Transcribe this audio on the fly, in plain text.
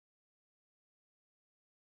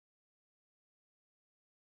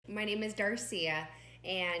My name is Darcia,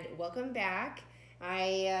 and welcome back.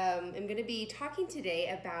 I am going to be talking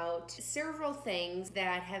today about several things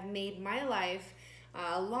that have made my life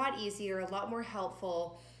a lot easier, a lot more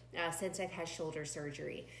helpful since I've had shoulder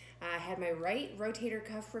surgery. I had my right rotator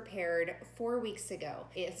cuff repaired 4 weeks ago.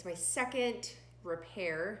 It's my second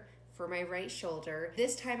repair for my right shoulder.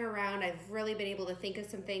 This time around, I've really been able to think of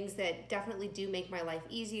some things that definitely do make my life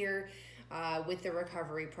easier with the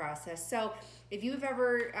recovery process. So if you've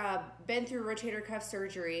ever been through rotator cuff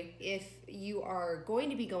surgery, if you are going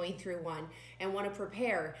to be going through one and want to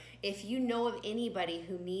prepare, if you know of anybody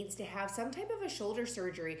who needs to have some type of a shoulder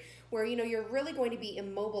surgery where you're really going to be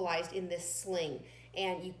immobilized in this sling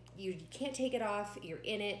and you can't take it off, you're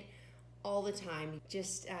in it all the time,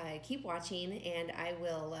 just keep watching and I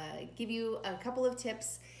will give you a couple of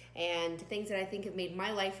tips and things that I think have made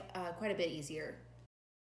my life quite a bit easier.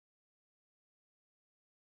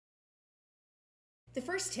 The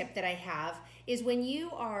first tip that I have is when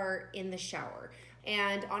you are in the shower,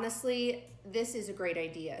 and honestly, this is a great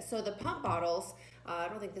idea. So the pump bottles, I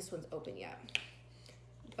don't think this one's open yet,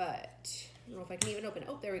 but I don't know if I can even open it.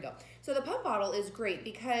 Oh, there we go. So the pump bottle is great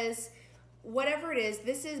because whatever it is,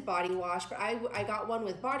 this is body wash, but I got one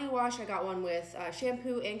with body wash, I got one with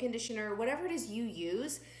shampoo and conditioner, whatever it is you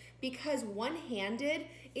use, because one-handed,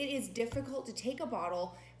 it is difficult to take a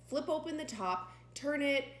bottle, flip open the top, turn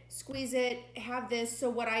it, squeeze it, have this. So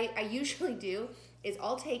what I usually do is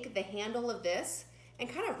I'll take the handle of this and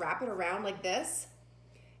kind of wrap it around like this,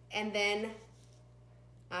 and then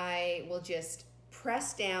I will just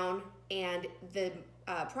press down and the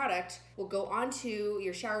product will go onto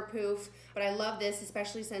your shower poof. But I love this,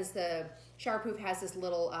 especially since the shower poof has this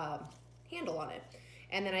little handle on it.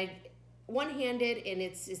 And then I one-handed, and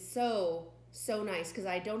it's so nice because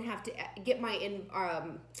I don't have to get my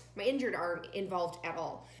injured arm involved at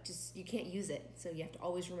all. Just you can't use it, so you have to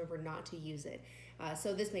always remember not to use it.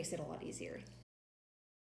 So this makes it a lot easier.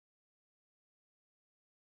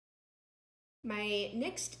 My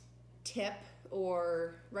next tip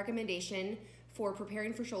or recommendation for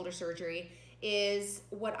preparing for shoulder surgery is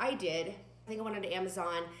what I did. I think I went onto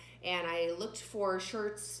Amazon and I looked for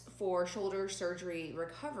shirts for shoulder surgery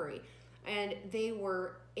recovery, and they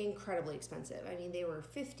were incredibly expensive. I mean, they were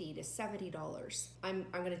 $50 to $70. I'm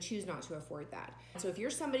gonna choose not to afford that. So if you're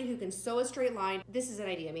somebody who can sew a straight line, this is an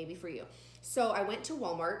idea maybe for you. So I went to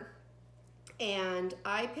Walmart and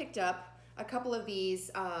I picked up a couple of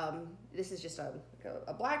these. This is just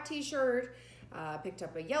a black t-shirt. Picked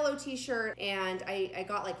up a yellow t-shirt, and I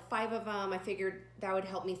got like 5 of them. I figured that would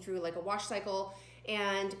help me through like a wash cycle,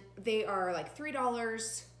 and they are like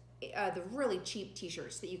 $3, the really cheap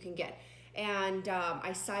t-shirts that you can get. And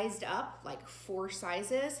I sized up like 4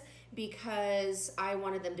 sizes because I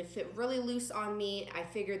wanted them to fit really loose on me. I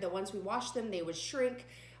figured that once we washed them, they would shrink,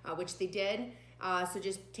 which they did. So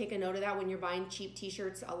just take a note of that when you're buying cheap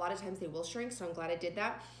t-shirts. A lot of times they will shrink, so I'm glad I did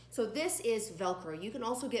that. So this is Velcro. You can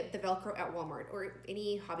also get the Velcro at Walmart or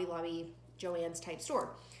any Hobby Lobby, Joann's type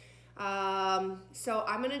store. So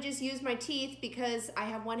I'm gonna just use my teeth because I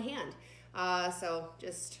have one hand. So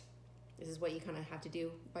just, this is what you kind of have to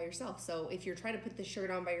do by yourself. So if you're trying to put the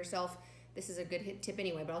shirt on by yourself, this is a good tip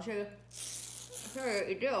anyway, but I'll show you what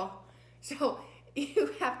you do. So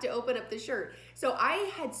you have to open up the shirt. So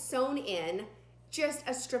I had sewn in just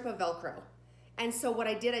a strip of Velcro. And so what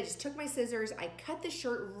I did, I just took my scissors, I cut the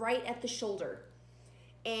shirt right at the shoulder.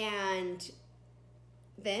 And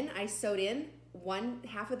then I sewed in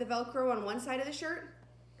 1/2 of the Velcro on one side of the shirt,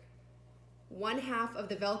 1/2 of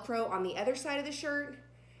the Velcro on the other side of the shirt.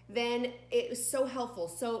 Then it was so helpful.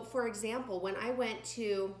 So for example, when I went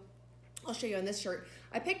to, I'll show you on this shirt,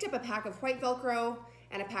 I picked up a pack of white Velcro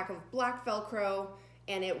and a pack of black Velcro,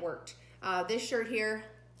 and it worked. This shirt here,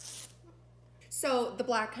 so the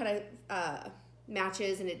black kind of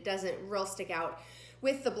matches and it doesn't real stick out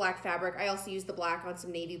with the black fabric. I also used the black on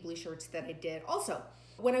some navy blue shirts that I did. Also,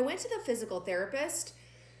 when I went to the physical therapist,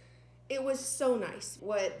 it was so nice.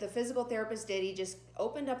 What the physical therapist did, he just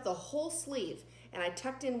opened up the whole sleeve, and I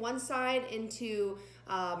tucked in one side into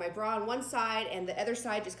my bra on one side, and the other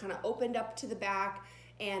side just kind of opened up to the back,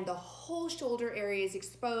 and the whole shoulder area is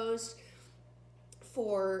exposed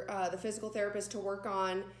for the physical therapist to work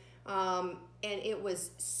on. And it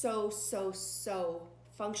was so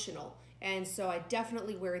functional. And so I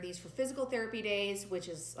definitely wear these for physical therapy days, which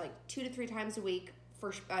is like 2 to 3 times a week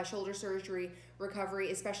for shoulder surgery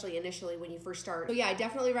recovery, especially initially when you first start. So yeah, I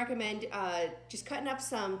definitely recommend just cutting up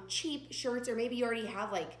some cheap shirts, or maybe you already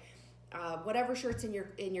have like whatever shirts in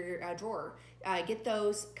your drawer. Get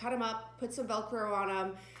those, cut them up, put some Velcro on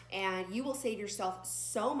them, and you will save yourself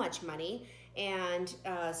so much money and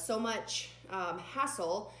so much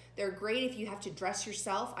hassle. They're great if you have to dress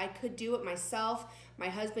yourself. I could do it myself. My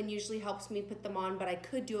husband usually helps me put them on, but I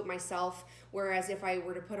could do it myself. Whereas if I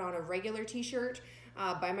were to put on a regular t-shirt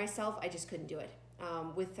by myself, I just couldn't do it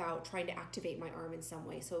without trying to activate my arm in some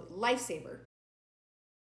way. So lifesaver.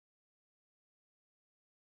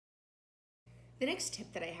 The next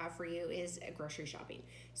tip that I have for you is grocery shopping.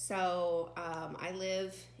 So I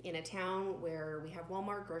live in a town where we have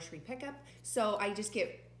Walmart grocery pickup. So I just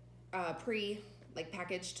get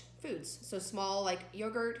packaged foods. So small like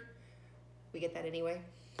yogurt, we get that anyway.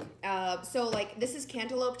 So like this is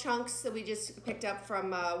cantaloupe chunks that we just picked up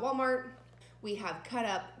from Walmart. We have cut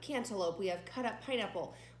up cantaloupe, we have cut up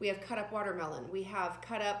pineapple, we have cut up watermelon, we have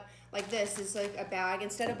cut up, like this is like a bag.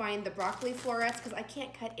 Instead of buying the broccoli florets, because I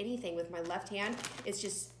can't cut anything with my left hand, it's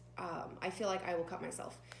just, I feel like I will cut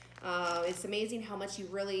myself. It's amazing how much you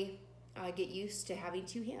really get used to having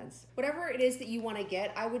two hands. Whatever it is that you want to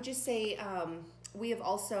get, I would just say, we have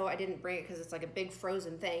also, I didn't bring it because it's like a big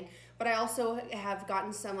frozen thing, but I also have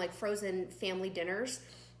gotten some like frozen family dinners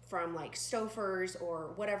from like Stouffer's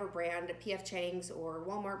or whatever brand, PF Chang's or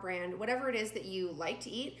Walmart brand, whatever it is that you like to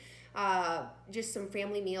eat. Just some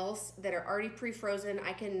family meals that are already pre-frozen.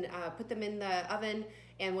 I can put them in the oven,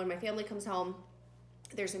 and when my family comes home,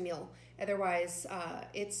 there's a meal. Otherwise,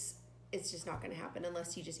 it's just not going to happen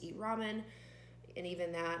unless you just eat ramen. And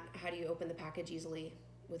even that, how do you open the package easily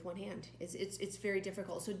with one hand? It's very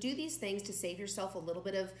difficult. So do these things to save yourself a little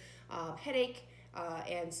bit of headache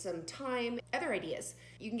and some time. Other ideas,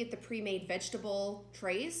 you can get the pre-made vegetable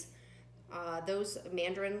trays, those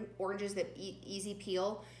mandarin oranges that easy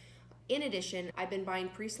peel. In addition, I've been buying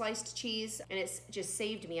pre-sliced cheese, and it's just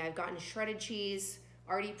saved me. I've gotten shredded cheese,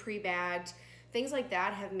 already pre-bagged. Things like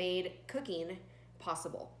that have made cooking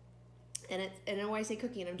possible. And when I say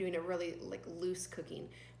cooking, I'm doing a really like loose cooking,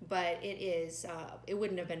 but it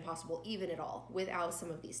wouldn't have been possible even at all without some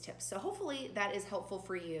of these tips. So hopefully that is helpful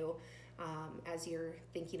for you as you're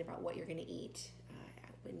thinking about what you're going to eat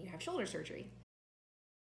when you have shoulder surgery.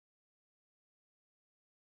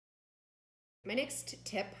 My next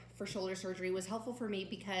tip for shoulder surgery was helpful for me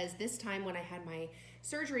because this time when I had my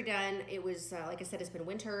surgery done, it was, like I said, it's been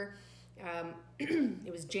winter.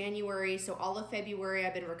 It was January, so all of February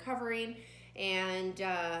I've been recovering, and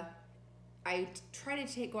I try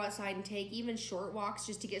to go outside and take even short walks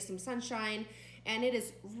just to get some sunshine, and it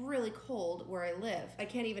is really cold where I live. I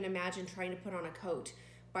can't even imagine trying to put on a coat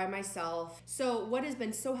by myself. So what has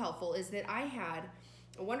been so helpful is that I had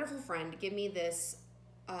a wonderful friend give me this,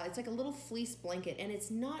 it's like a little fleece blanket, and it's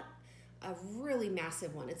not a really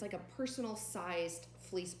massive one. It's like a personal sized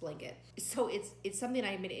fleece blanket. So it's something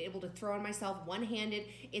I've been able to throw on myself one-handed.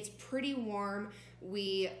 It's pretty warm.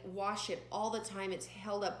 We wash it all the time. It's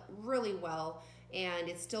held up really well, and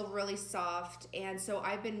it's still really soft. And so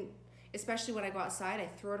I've been, especially when I go outside, I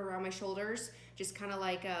throw it around my shoulders, just kind of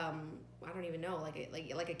like I don't even know,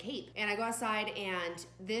 like a cape. And I go outside, and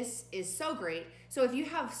this is so great. So if you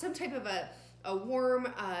have some type of a warm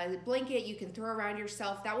blanket you can throw around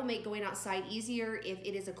yourself, that will make going outside easier if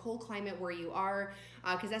it is a cold climate where you are,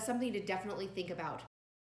 because that's something to definitely think about.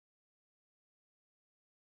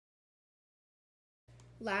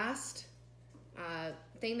 Last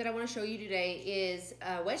thing that I want to show you today is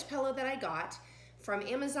a wedge pillow that I got from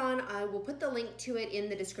Amazon. I will put the link to it in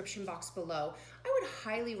the description box below. I would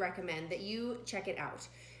highly recommend that you check it out.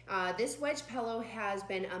 This wedge pillow has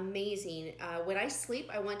been amazing. When I sleep,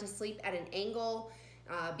 I want to sleep at an angle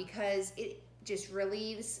because it just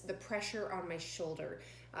relieves the pressure on my shoulder.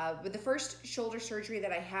 With the first shoulder surgery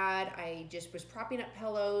that I had, I just was propping up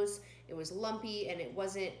pillows. It was lumpy and it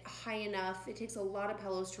wasn't high enough. It takes a lot of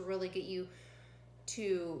pillows to really get you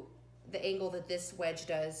to the angle that this wedge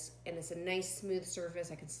does, and it's a nice smooth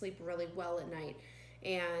surface. I can sleep really well at night,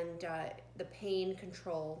 and the pain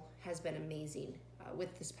control has been amazing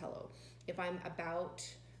with this pillow. If I'm about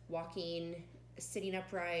walking, sitting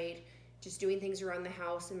upright, just doing things around the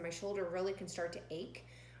house, and my shoulder really can start to ache,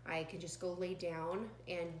 I can just go lay down,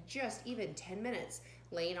 and just even 10 minutes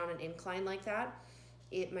laying on an incline like that,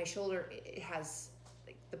 my shoulder, it has,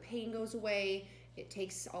 like, the pain goes away. It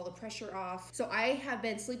takes all the pressure off. So I have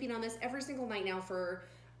been sleeping on this every single night now for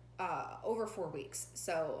over 4 weeks.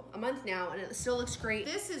 So a month now, and it still looks great.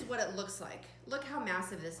 This is what it looks like. Look how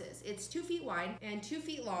massive this is. It's 2 feet wide and 2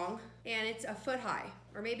 feet long, and it's a foot high,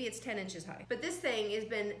 or maybe it's 10 inches high. But this thing has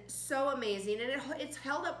been so amazing, and it's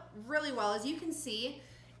held up really well. As you can see,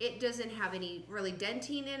 it doesn't have any really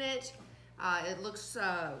denting in it. It looks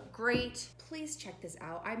great. Please check this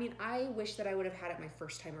out. I mean, I wish that I would have had it my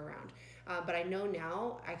first time around, but I know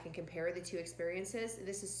now I can compare the two experiences.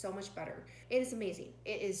 This is so much better. It is amazing.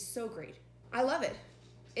 It is so great. I love it.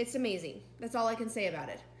 It's amazing. That's all I can say about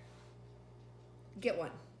it. Get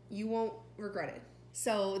one. You won't regret it.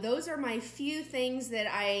 So those are my few things that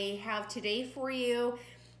I have today for you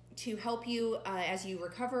to help you as you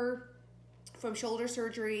recover from shoulder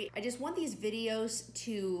surgery. I just want these videos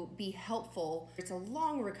to be helpful. It's a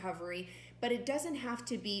long recovery, but it doesn't have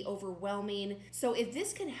to be overwhelming. So if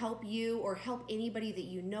this can help you or help anybody that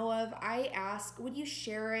you know of, I ask, would you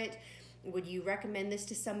share it? Would you recommend this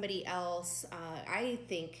to somebody else? I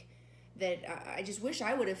think that I just wish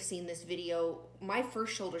I would have seen this video, my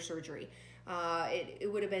first shoulder surgery.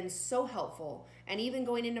 It would have been so helpful. And even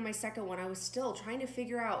going into my second one, I was still trying to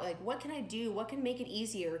figure out, like, what can I do? What can make it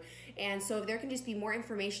easier? And so if there can just be more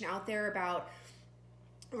information out there about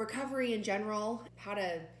recovery in general, how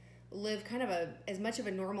to live kind of as much of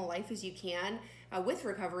a normal life as you can with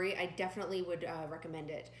recovery, I definitely would recommend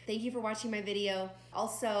it. Thank you for watching my video.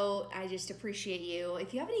 Also, I just appreciate you.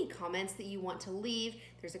 If you have any comments that you want to leave,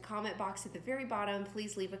 there's a comment box at the very bottom.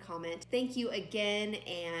 Please leave a comment. Thank you again,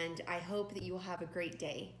 and I hope that you will have a great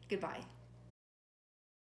day. Goodbye.